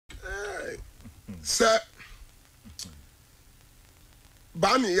Sir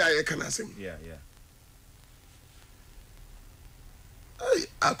Barnie, I can ask him. Yeah.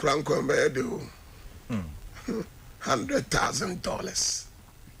 Accra do $100,000.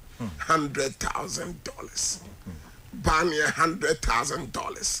 $100,000. Barnie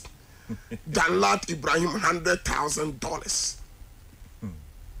 $100,000. Danlad Ibrahim $100,000.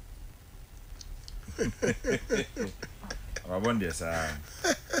 I wonder, sir.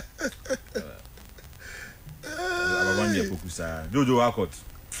 I wonder, Pukusa. Do workout.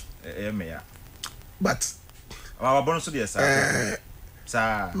 But our bonus, yes, sir.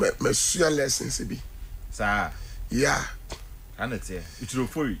 Sir, Monsieur lessons be. Sir, yeah. And it's here. It's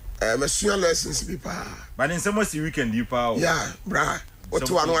for you. Monsieur lessons be pa. But in some way, weekend, you power. Yeah, brah. What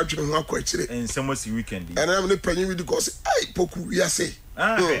to one watching one question? In some way, weekend. And I'm not paying with the course. Hey, Poku, we are say.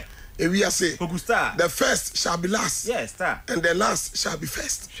 We are say. Poku star. The first shall be last. Yes, star. And the last shall be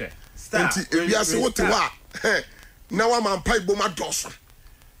first. Sure. Star. We are say what to what? Now I'm on pipe boma doss.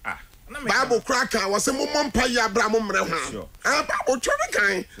 Bible cracker was a mum pay Abraham umbre. Bible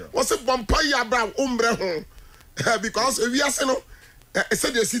children was a bumpy Abraham umbre. Because we are saying, I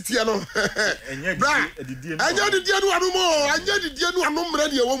said the city, I know. And yet, I know the dear one more. I know the dear one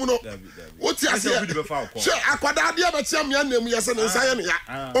already a woman. What you say? Sure, I could have the other champion name, yes, and Zion,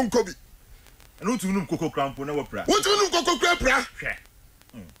 Uncle. And who to know Coco Cramp will never pray. What to know Coco Crapra?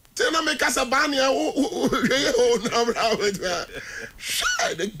 Tell them make us a Barnie.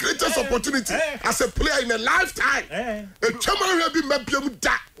 The greatest opportunity as a player in a lifetime. A chairman will be my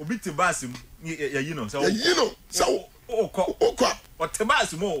that. Obi to Basim, you know, so what to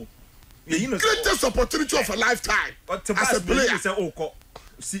Basim, greatest opportunity of a lifetime. What to as a player, say, oh,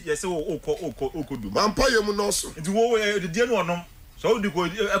 see, yes, oh, do. Vampire Munoso. It's the dear one. So the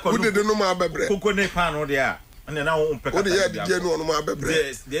good, who didn't know my baby. Coco ne pan or there. And then I won't pick up the dear one, my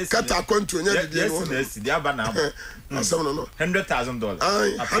baby. Yes, cut our country. Yes, the Abana. $100,000.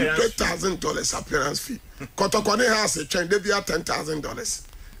 $100,000 appearance fee. Kotokone has a chain, they be at $10,000.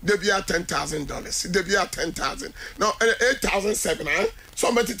 They be at $10,000. They be at $10,000. Now, $8,700.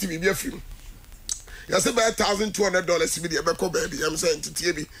 Somebody to be a film. Yes, about $1,200 be the Beko baby. I'm saying to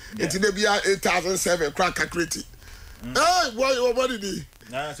TV. It's they be at $8,700. Crack a critic. Hey, what did he?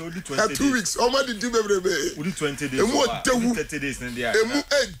 Nah, so 20 2 weeks. How much did you baby? We do 20 days. 30 days in there.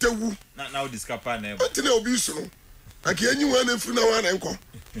 Now this capa never. But you know, Busuno. I can't you one and free now and encore.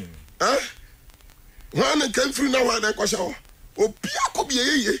 Huh? One and came through now and encore shower. Oh, Pia be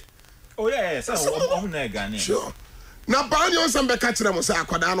ye. Oh, yes, I'm not sure. Now, Barnie on some back at them was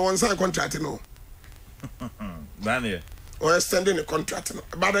Aquadan on some contract. No, Barnie or extending the contract.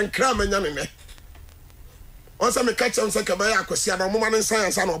 But then cram and yamin. Once I catch on Sakabaya, I could see a woman in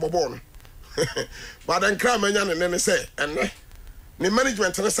science and overborn. But then cram and yan and then say, and the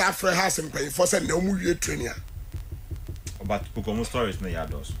management in the Afriyie has him paying for saying no movie training. But Pocomo stories no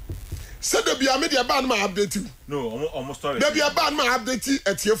yados. Said there be a media band my update you. No, almost stories. There be a band my update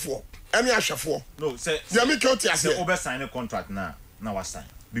at year 4. Any Asha 4. No, say, I say, over sign a contract now I sign.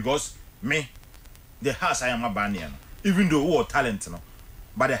 Because me, the house I am a Barnie, even though we are talent, no,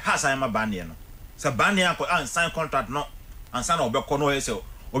 but the house I am a Barnie. So Barnie and sign contract no, and sign over corner so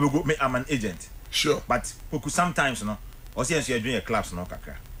or we go me I'm an agent. Sure. But sometimes no, or since you are doing a clubs no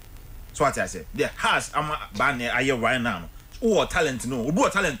kakra. So what I say, the house I'm a Barnie I hear right now. Who talent no, who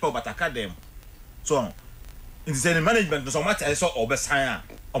talent but academy. So it's the management so much I saw over sign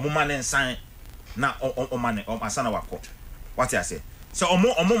or money sign now or money or asana wako. What I say. So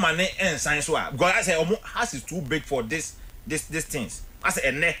omo money and sign so because I say omo house is too big for this things. I say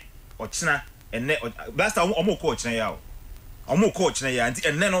ene or china ene last time omo coach na ya. Omo coach na ya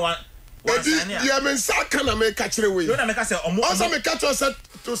and then no one yeah, men can I make catch away. You make say omo also make catch us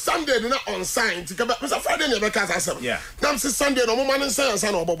to Sunday not on sign to come Friday never catch us. Yeah. Now say Sunday no man sign and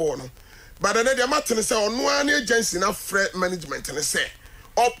no bobo no. But then the matter say on one agency na Fred management and say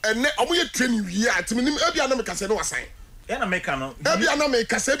up and omo ye training here to me e bia na make say no sign. Yeah, na make no. E bia na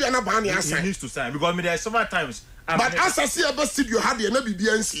make say bia na Barnie sign. He needs to sign because me there several times. But as I see about studio had the na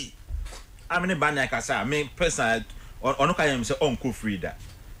BBNC. I mean Barnie can say me person on can him say Uncle Frida.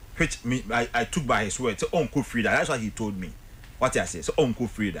 Which me I took by his word. Say Uncle Frida. That's what he told me. What I say. So Uncle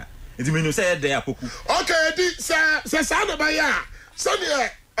Frida. It mean you say there Poku. Okay, say sound by ya. So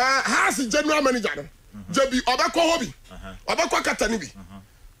has general manager. JB Obako Hobby. Obako Katanibi.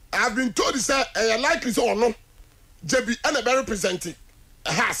 I've been told is likely so or no. JB and a very presenting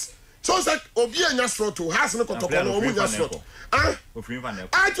has. So it's like Obi and Yasro to has no control or Yasro. I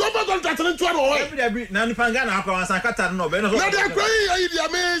to over contract into one way. Nani Pangana Aqua and Sakata no better. Now they are crying. I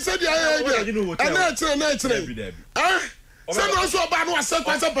mean, said, Say no so ba no ase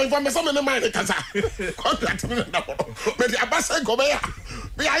kwase pen me so me mind kasa. Contract me na ko. Me di abase go be ya.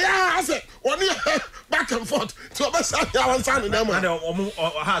 Be ya ase oni back and forth. So abase ya wan san na ma. And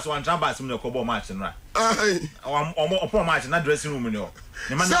has one tramba sim no ko bo match no. Omo match na dressing room no.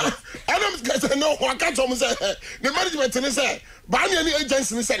 The management say no wa catch am say the management ni say Barnie any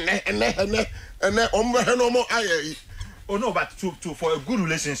agency ni say and omo no mo aye. Oh no, but to for a good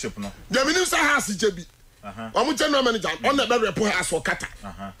relationship no. The minister has JB. Omo general manager on the be report has for kata.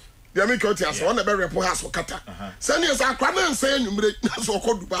 The make out here on the be report has for kata. Send us Accra na say anwumre na so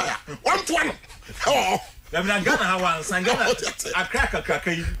ko Dubai. 1 to 1. Oh. Dem na Ghana ha wan sign Ghana Accra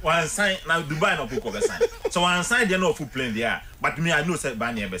yi wan sign na Dubai no ko be sign. So wan sign there no full plane there. But me I know say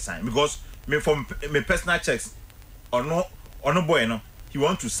Barnie be sign because me from me personal checks or no boy no he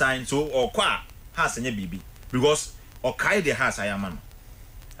want to sign so or kwa has any BB because or kai the house I am man.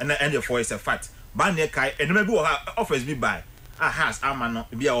 And therefore it's a fact. Barnie kai and maybe offers me by a house I man no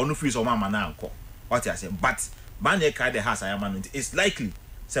be a onu free so mama na anko. What I say but Barnie kai the house I am man it's likely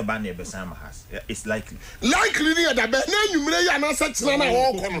say Barnie be sign my house. It's likely. Likely near that be na nwumre ya na search na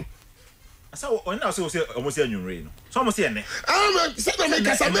wo ko no. Asa o na say almost say nwumre no. So almost say ne. Say na make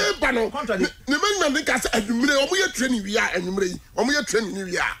kasa me ba no. Ne man na kasa nwumre omo ye training wi a nwumre yi. Omo ye training ni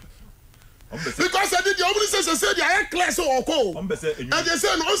wi a. Because I did the only say the higher class or co. And they say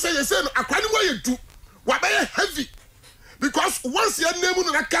no say no akwani wa you do. Wa be heavy. Because once your name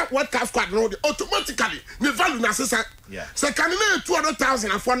no account what calf squad no automatically the value na say say can na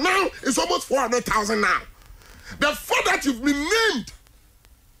 200,000 and for now it's almost 400,000 now. The fact that you've been named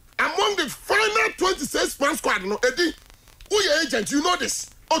among the final 26 man squad no edi who your agent you know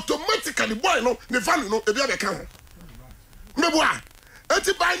this automatically boy no the value no e be account. Me boy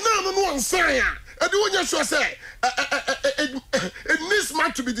eti by now no one sign ya. Edi wonya sure say it needs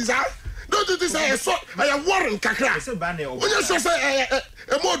much to be desired. Don't do this so I warren kakra. Say Barnie o. Wonya sure say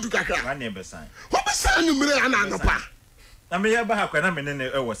modu kakra. Barnie be sign. What be sign you mere ana no pa. Na me ya ba ha kwa na me ne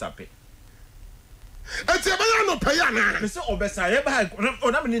WhatsApp. Eti be ya no pay ana. Me say obesa ya ba o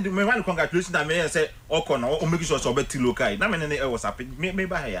na me need me wan congratulations na me say oko na o make sure so obeti local. Na me ne WhatsApp me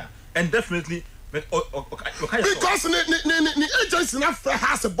ba ya. And definitely because ni agency na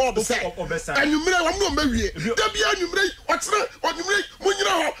has a board say and you mere am no mawie da bia you mere otere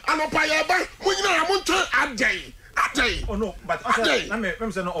munyina ho anopa ya ba munyina ha monto adai oh no but na me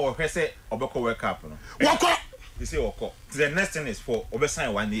say no o hwese obeko wake up no wako you say wako the next thing is for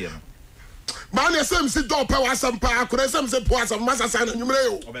obesan 1 year no Barnie say me do pa wasampa akure say me say po asam masa sign you mere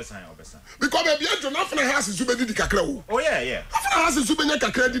o obesan because be bia do na fna house su be di kakra o oh yeah afna house su be nya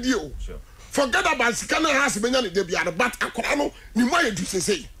kakra di o sure. Forget about Sikana has been on the Debian, but Akorano, you might do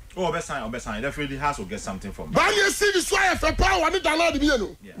say. Oh, Obesan, definitely has to get something from Barnie see this why for power and Danlad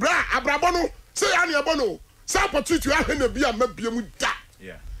Biano. Bra, Abrabono, say Ania Bono, Sapatu, you have in the beer, maybe you da.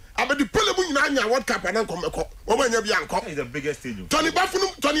 Yeah. About the Pulamun, what cap and Uncle Mako, or when you're young cop. Is the biggest stage. Tony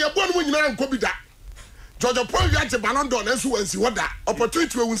Buffalo, Tony Abon, when you're Uncle Bida. Georgia Paul, you had the Ballon d'Or, and so and see what that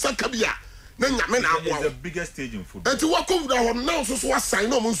opportunity will suck Kabia. It's the biggest stage in football. And to walk over the now, so what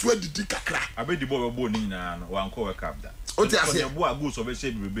sign on Sweat the Kakra. I bet the boy were born in one cover cap that. What I say, boy, goose of a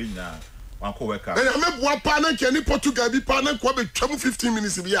shape will be now one cover cap. And I remember one partner can you Portugal be partner quabe 15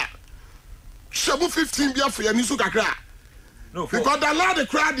 minutes in the year. Shabu 15 beer for your Nisu Kakra. No, because the lad the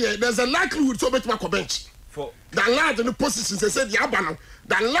crowd there, there's a likelihood to bet my bench. For the lad in the positions, they said the Abano,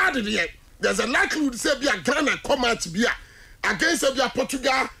 the lad there, there's a likelihood to say be a Ghana come out to be against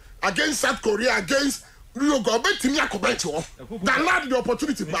Portugal. Against South Korea, against Rio Gobe, Timia Kobencho. Danlad the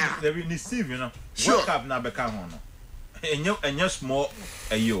opportunity. They will receive, you know. Sure. World Cup now become one. And you're small,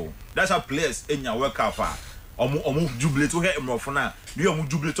 you. That's how players in your World Cup are. Or jubilate to hear more for now. You are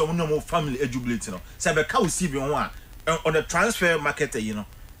jubilate or no more family jubilate, you know. Say, the cow see you on the transfer market, you know.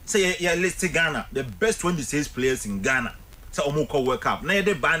 Say, yeah, let's take Ghana, the best 26 players in Ghana. So, Omoko World Cup. Now,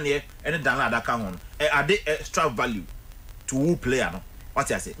 they ban here and Danlad that come on. Are they extra value to who player, no? What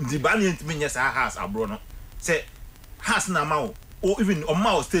I say, the Barnie to me, yes, I has a bro. Say, has na mau, or even on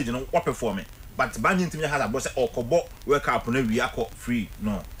my stage, you know, what performing. But Barnie to me has a boss or Kobo work up on every free.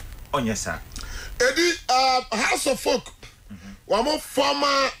 No, on yes, sir. Eddie, House of Folk, one more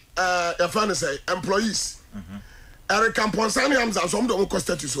former employees. Eric Camponsani, I'm some don't cost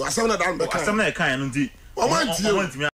you so. I saw that down the kind of